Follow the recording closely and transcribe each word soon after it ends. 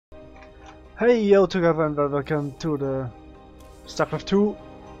Hey yo together and welcome to the StarCraft 2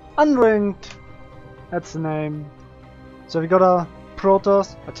 Unranked. That's the name. So we got a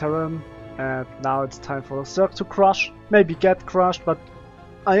Protoss, a Terran, and now it's time for Zerg to crush. Maybe get crushed, but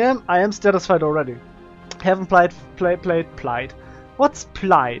I am satisfied already. Haven't played. What's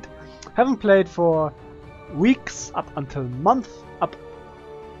played? Haven't played for weeks, up until month, up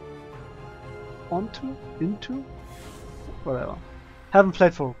into whatever. Haven't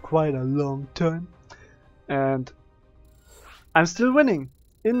played for quite a long time, and I'm still winning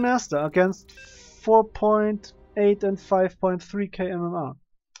in Master against 4.8 and 5.3k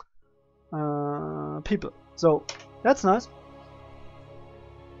MMR people. So that's nice.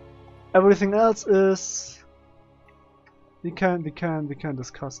 Everything else is we can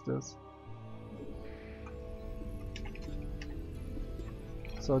discuss this.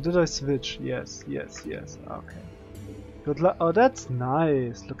 So did I switch? Yes. Okay. Good luck. Oh, that's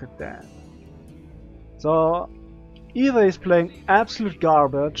nice. Look at that. So either he's playing absolute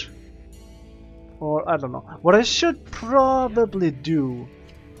garbage, or I don't know. What I should probably do,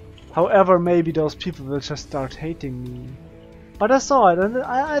 however, maybe those people will just start hating me. But I saw it, and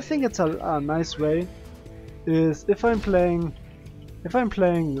I think it's a nice way. Is if I'm playing the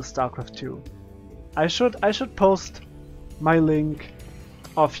StarCraft 2, I should post my link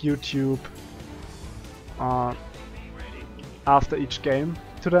of YouTube after each game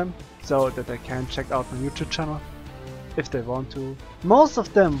to them, so that they can check out my YouTube channel if they want to. Most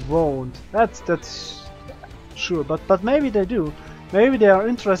of them won't. That's sure, but maybe they do. Maybe they are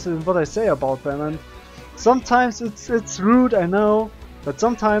interested in what I say about them, and sometimes it's rude, I know, but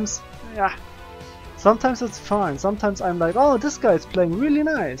sometimes, yeah, sometimes it's fine. Sometimes I'm like, oh, this guy is playing really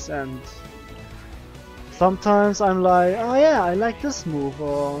nice, and sometimes I'm like, oh yeah, I like this move,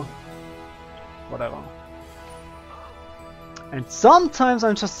 or whatever. And sometimes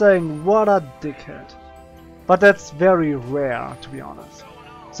I'm just saying, what a dickhead. But that's very rare, to be honest.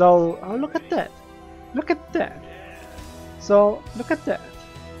 So, oh, look at that. Look at that. So, look at that.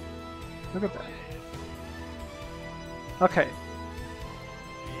 Look at that. Okay.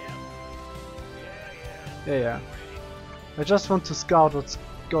 Yeah. I just want to scout what's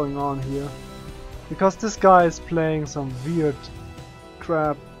going on here. Because this guy is playing some weird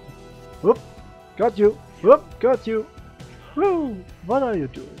crap. Whoop! Got you! Whoop! Got you! Woo! What are you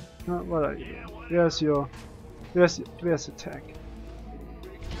doing? What are you doing? Where's your tag?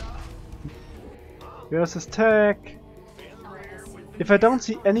 Where's his tag? If I don't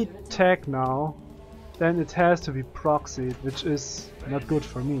see any tag now, then it has to be proxied, which is not good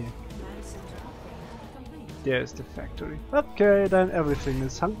for me. There's the factory. Okay, then everything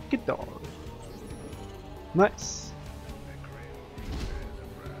is hunky-dory. Nice.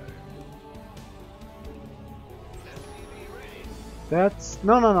 That's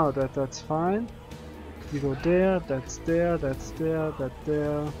that's fine. You go there, that's there, that's there, that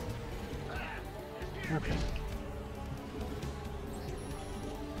there. Okay.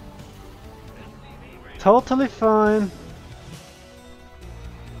 Totally fine.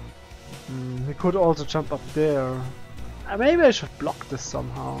 He could also jump up there. Maybe I should block this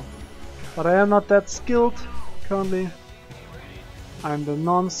somehow. But I am not that skilled currently. I'm the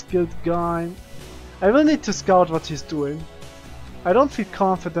non-skilled guy. I will need to scout what he's doing. I don't feel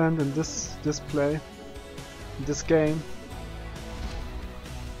confident in this play, in this game,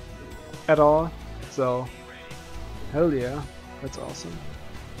 at all. So, hell yeah, that's awesome.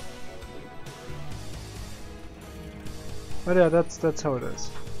 But yeah, that's how it is.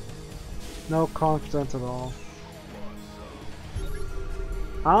 No confidence at all.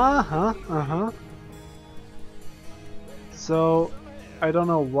 So, I don't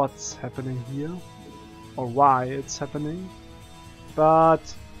know what's happening here, or why it's happening.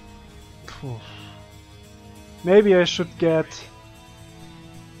 But maybe I should get.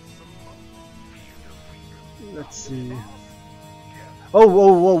 Let's see. Oh,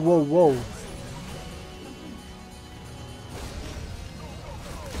 whoa.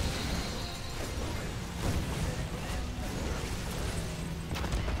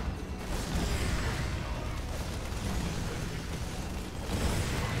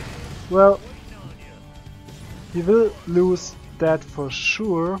 Well, he will lose that for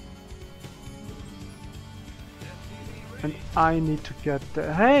sure, and I need to get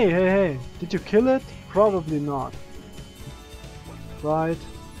the. Hey! Did you kill it? Probably not. Right?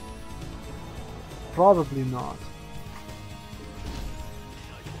 Probably not.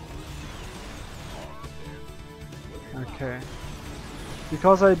 Okay.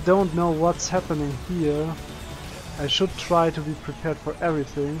 Because I don't know what's happening here, I should try to be prepared for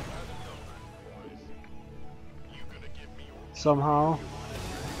everything. Somehow.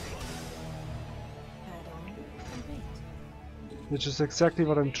 which is exactly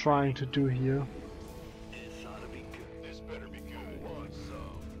what I'm trying to do here.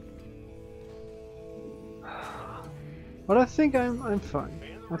 But I think I'm fine.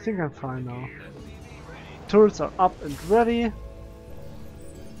 I think I'm fine now. Turrets are up and ready.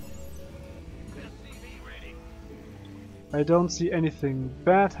 I don't see anything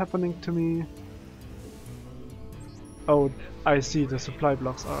bad happening to me. Oh, I see the supply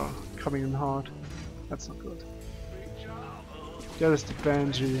blocks are coming in hard. That's not good. There is the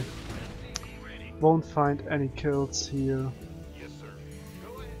Banshee. Won't find any kills here.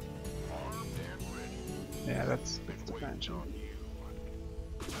 Yeah, that's the Banshee.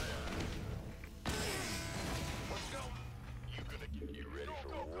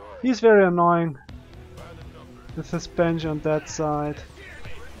 He's very annoying with his Banshee on that side.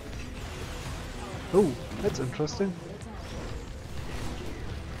 Oh, that's interesting.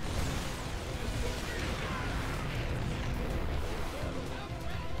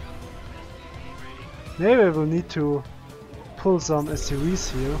 Maybe I will need to pull some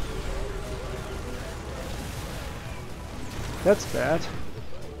SCVs here. That's bad.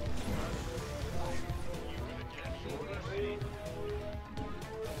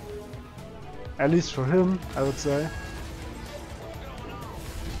 At least for him, I would say.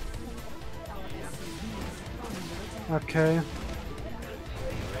 Okay.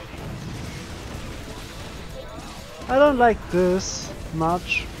 I don't like this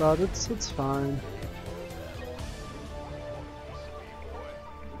much, but it's fine.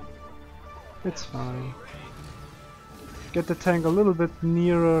 It's fine. Get the tank a little bit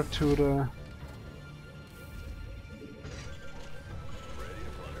nearer to the...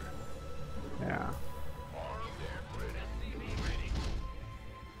 Yeah.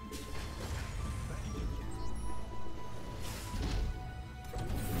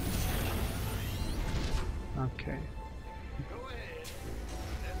 Okay.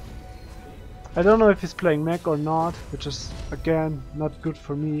 I don't know if he's playing mech or not, which is again not good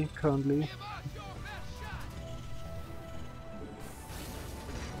for me currently.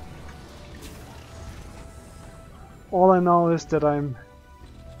 All I know is that I'm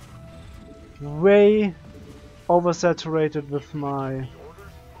way oversaturated with my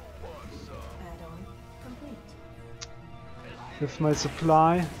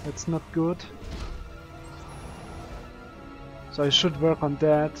supply. That's not good. So I should work on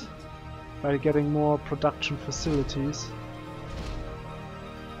that by getting more production facilities.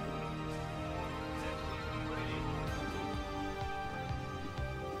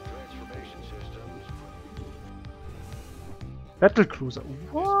 Battle cruiser.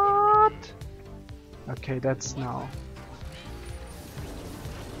 What? Okay, that's now.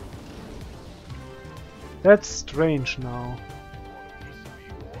 That's strange now.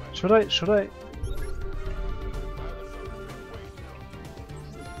 Should I?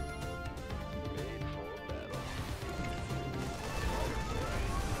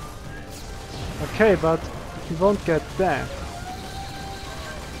 Okay, but he won't get that.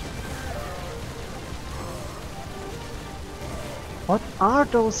 What are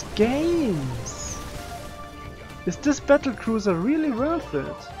those games? Is this battle cruiser really worth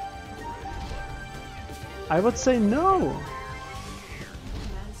it? I would say no.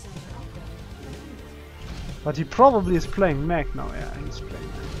 But he probably is playing mech now. Yeah, he's playing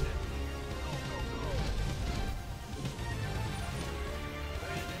mech.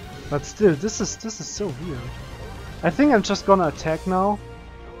 But still, this is so weird. I think I'm just gonna attack now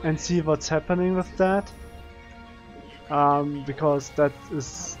and see what's happening with that. Because that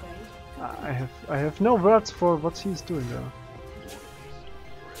is, I have no words for what he's doing there.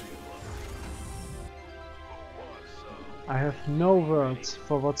 I have no words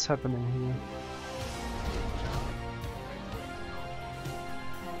for what's happening here.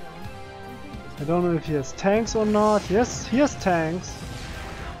 I don't know if he has tanks or not. Yes, he has tanks.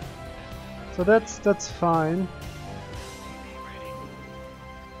 So that's fine.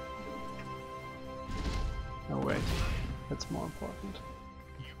 Oh wait, that's more important.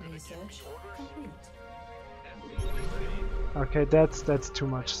 Research complete. Okay, that's too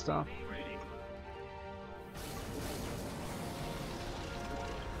much stuff.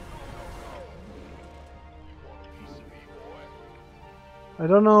 I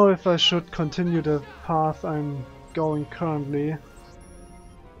don't know if I should continue the path I'm going currently.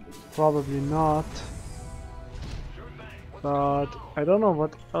 Probably not. But I don't know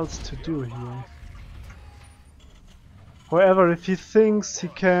what else to do here. However, if he thinks he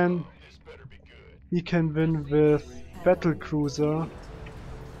can win with battle cruiser,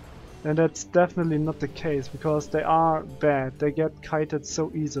 then that's definitely not the case, because they are bad. They get kited so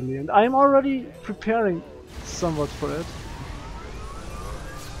easily, and I'm already preparing somewhat for it.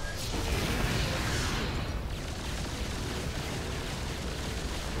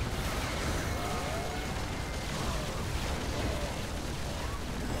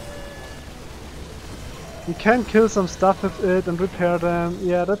 He can kill some stuff with it and repair them.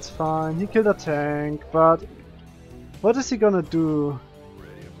 Yeah, that's fine. He killed a tank, but what is he gonna do?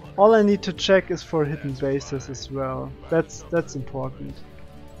 All I need to check is for hidden bases as well. That's important.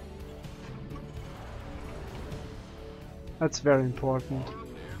 That's very important.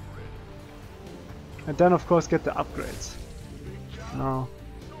 And then of course get the upgrades. No.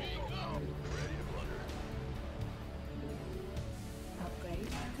 Upgrade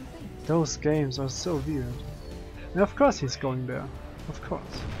complete. Those games are so weird. And of course he's going there. Of course.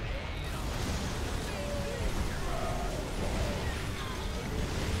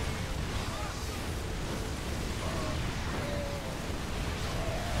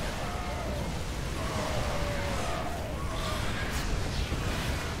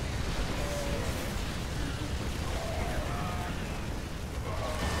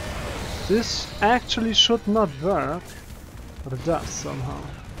 This actually should not work, but it does somehow.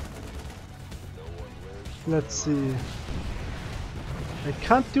 Let's see. I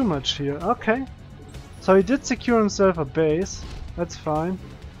can't do much here. Okay. So he did secure himself a base. That's fine.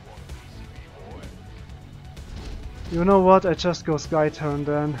 You know what? I just go Sky Turn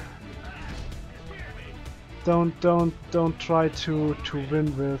then. Don't try to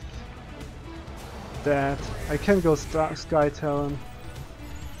win with that. I can go Sky Turn.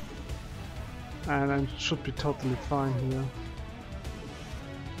 And I should be totally fine here.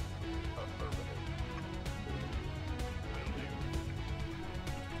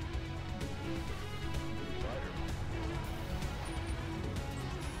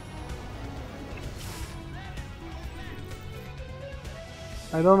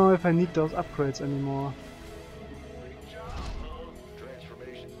 I don't know if I need those upgrades anymore.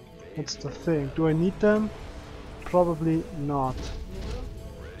 That's the thing. Do I need them? Probably not.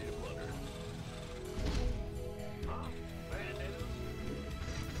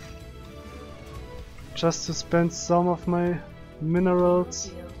 Just to spend some of my minerals.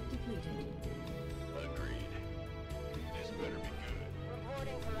 Field depleted.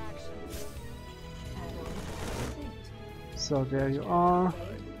 Add-on complete. So there you are.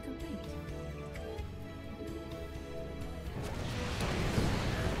 Upgrade complete.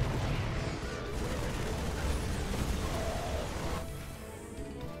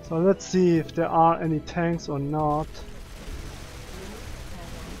 So let's see if there are any tanks or not.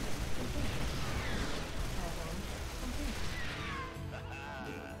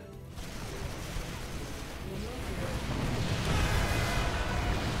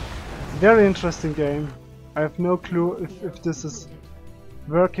 Very interesting game. I have no clue if this is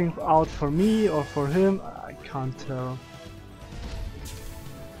working out for me or for him. I can't tell.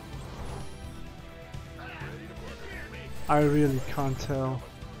 I really can't tell.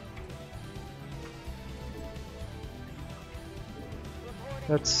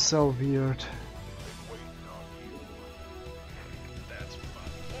 That's so weird.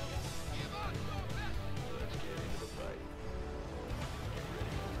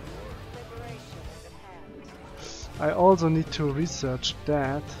 I also need to research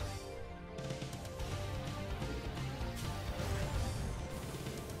that.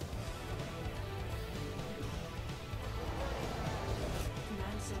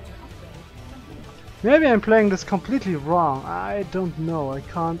 Command center upgrade complete. Maybe I'm playing this completely wrong. I don't know. I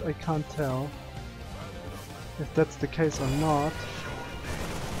can't tell if that's the case or not.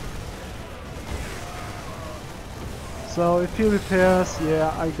 So if he repairs,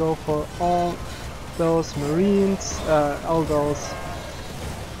 yeah, I go for all those marines, all those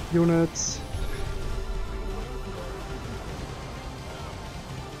units.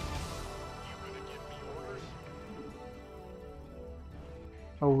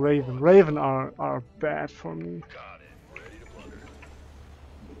 Oh, Raven are bad for me.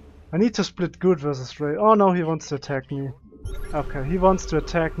 I need to split good versus Raven. Oh no, he wants to attack me. Okay, he wants to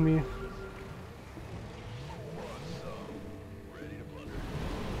attack me.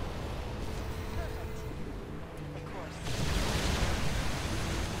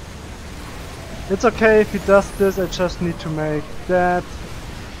 It's okay if he does this, I just need to make that.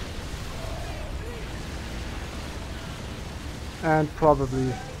 And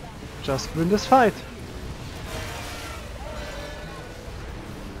probably just win this fight.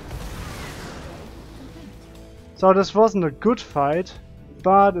 So this wasn't a good fight,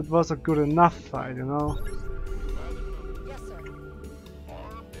 but it was a good enough fight, you know. Yes, sir.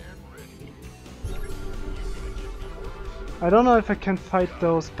 I don't know if I can fight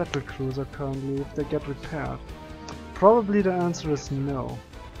those battlecruiser currently, if they get repaired. Probably the answer is no.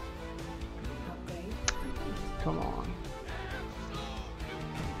 Upgrade complete. Come on.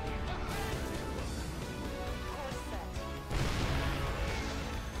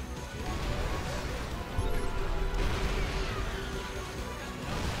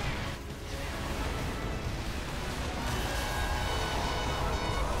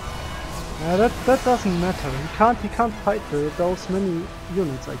 Yeah, that doesn't matter. He can't fight those many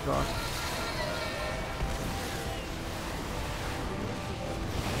units I got.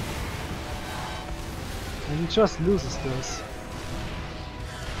 And he just loses this.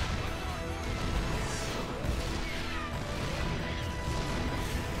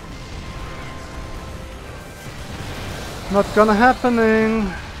 Not gonna happening.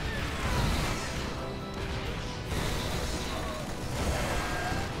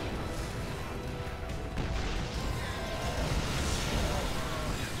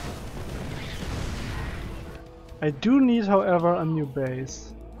 I do need, however, a new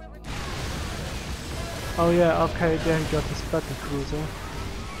base. Oh yeah, okay, there he got his battle cruiser.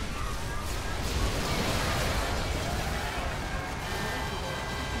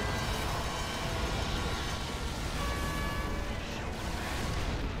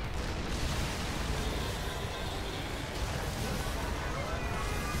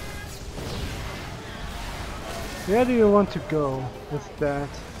 Where do you want to go with that?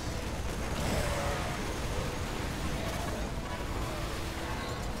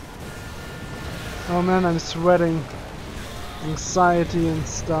 Oh man, I'm sweating. Anxiety and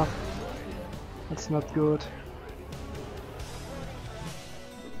stuff. That's not good.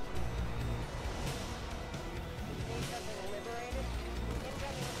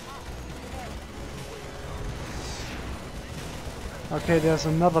 Okay, there's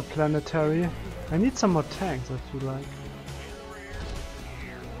another planetary. I need some more tanks, I feel like.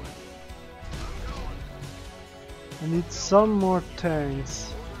 I need some more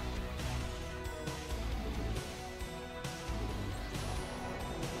tanks.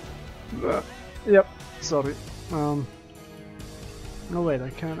 Yep, sorry. No wait, I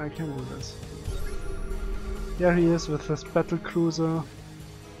can do this. There he is with his battle cruiser.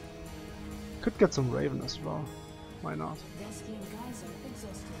 Could get some Raven as well. Why not?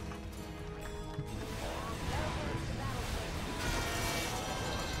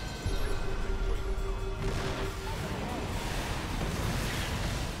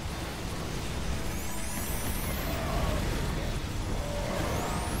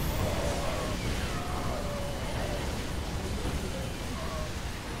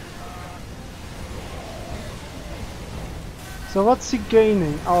 So what's he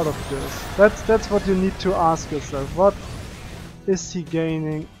gaining out of this? That's what you need to ask yourself. What is he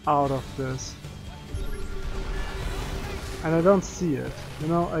gaining out of this? And I don't see it. You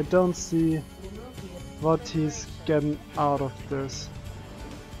know, I don't see what he's getting out of this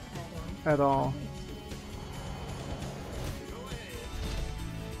at all.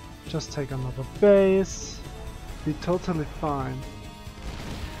 Just take another base. Be totally fine.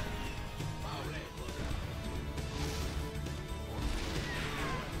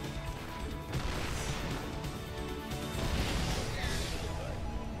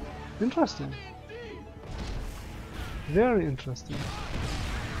 Interesting. Very interesting.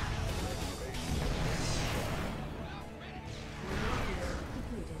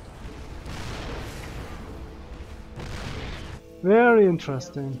 Very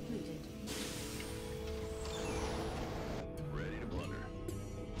interesting.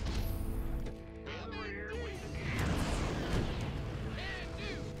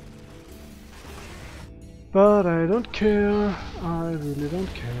 But I don't care. I really don't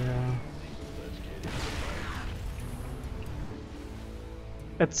care.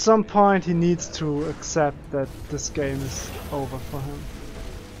 At some point he needs to accept that this game is over for him.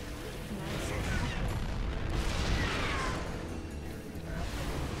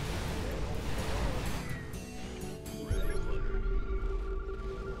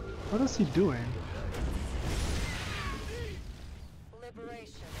 What is he doing?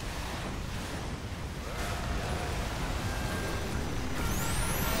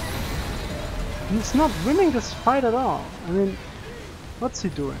 He's not winning this fight at all. I mean, what's he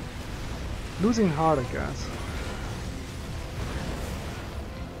doing? Losing hard, I guess.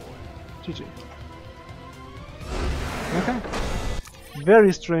 GG. Okay.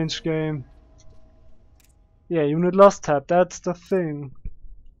 Very strange game. Yeah, unit lost tab, that's the thing.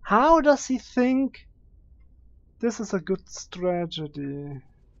 How does he think this is a good strategy?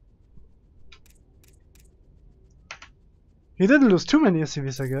 He didn't lose too many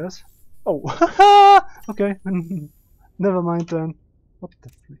SCVs, I guess. Oh, okay. Never mind then. What the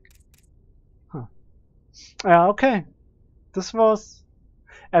frick? Huh. Yeah, okay. This was...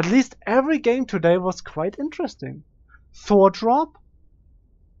 At least every game today was quite interesting. Thor drop.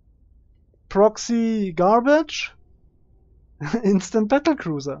 Proxy garbage. Instant battle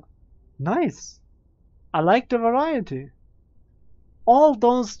cruiser. Nice. I like the variety. All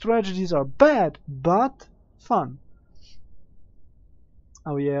those strategies are bad, but fun.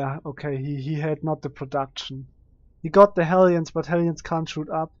 Oh yeah, okay, he had not the production. He got the Hellions, but Hellions can't shoot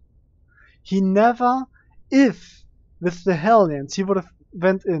up. He never, if with the Hellions he would have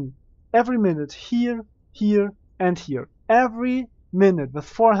went in every minute here, here, and here. Every minute with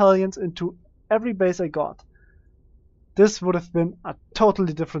 4 Hellions into every base I got. This would have been a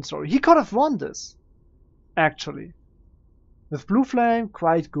totally different story. He could have won this, actually. With Blue Flame,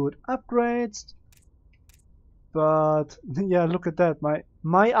 quite good upgrades. But yeah, look at that.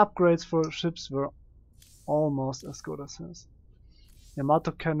 My upgrades for ships were almost as good as his.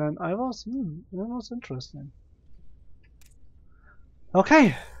 Yamato Cannon, that was interesting.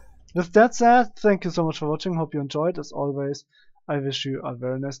 Okay, with that said, thank you so much for watching. Hope you enjoyed. As always, I wish you a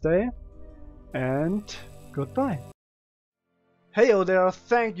very nice day, and goodbye. Heyo there,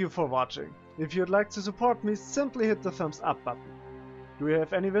 thank you for watching. If you'd like to support me, simply hit the thumbs up button. Do you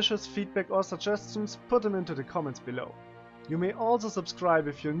have any wishes, feedback or suggestions? Put them into the comments below. You may also subscribe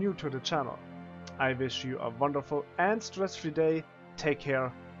if you're new to the channel. I wish you a wonderful and stress-free day. Take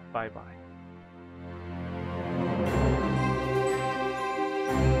care. Bye bye.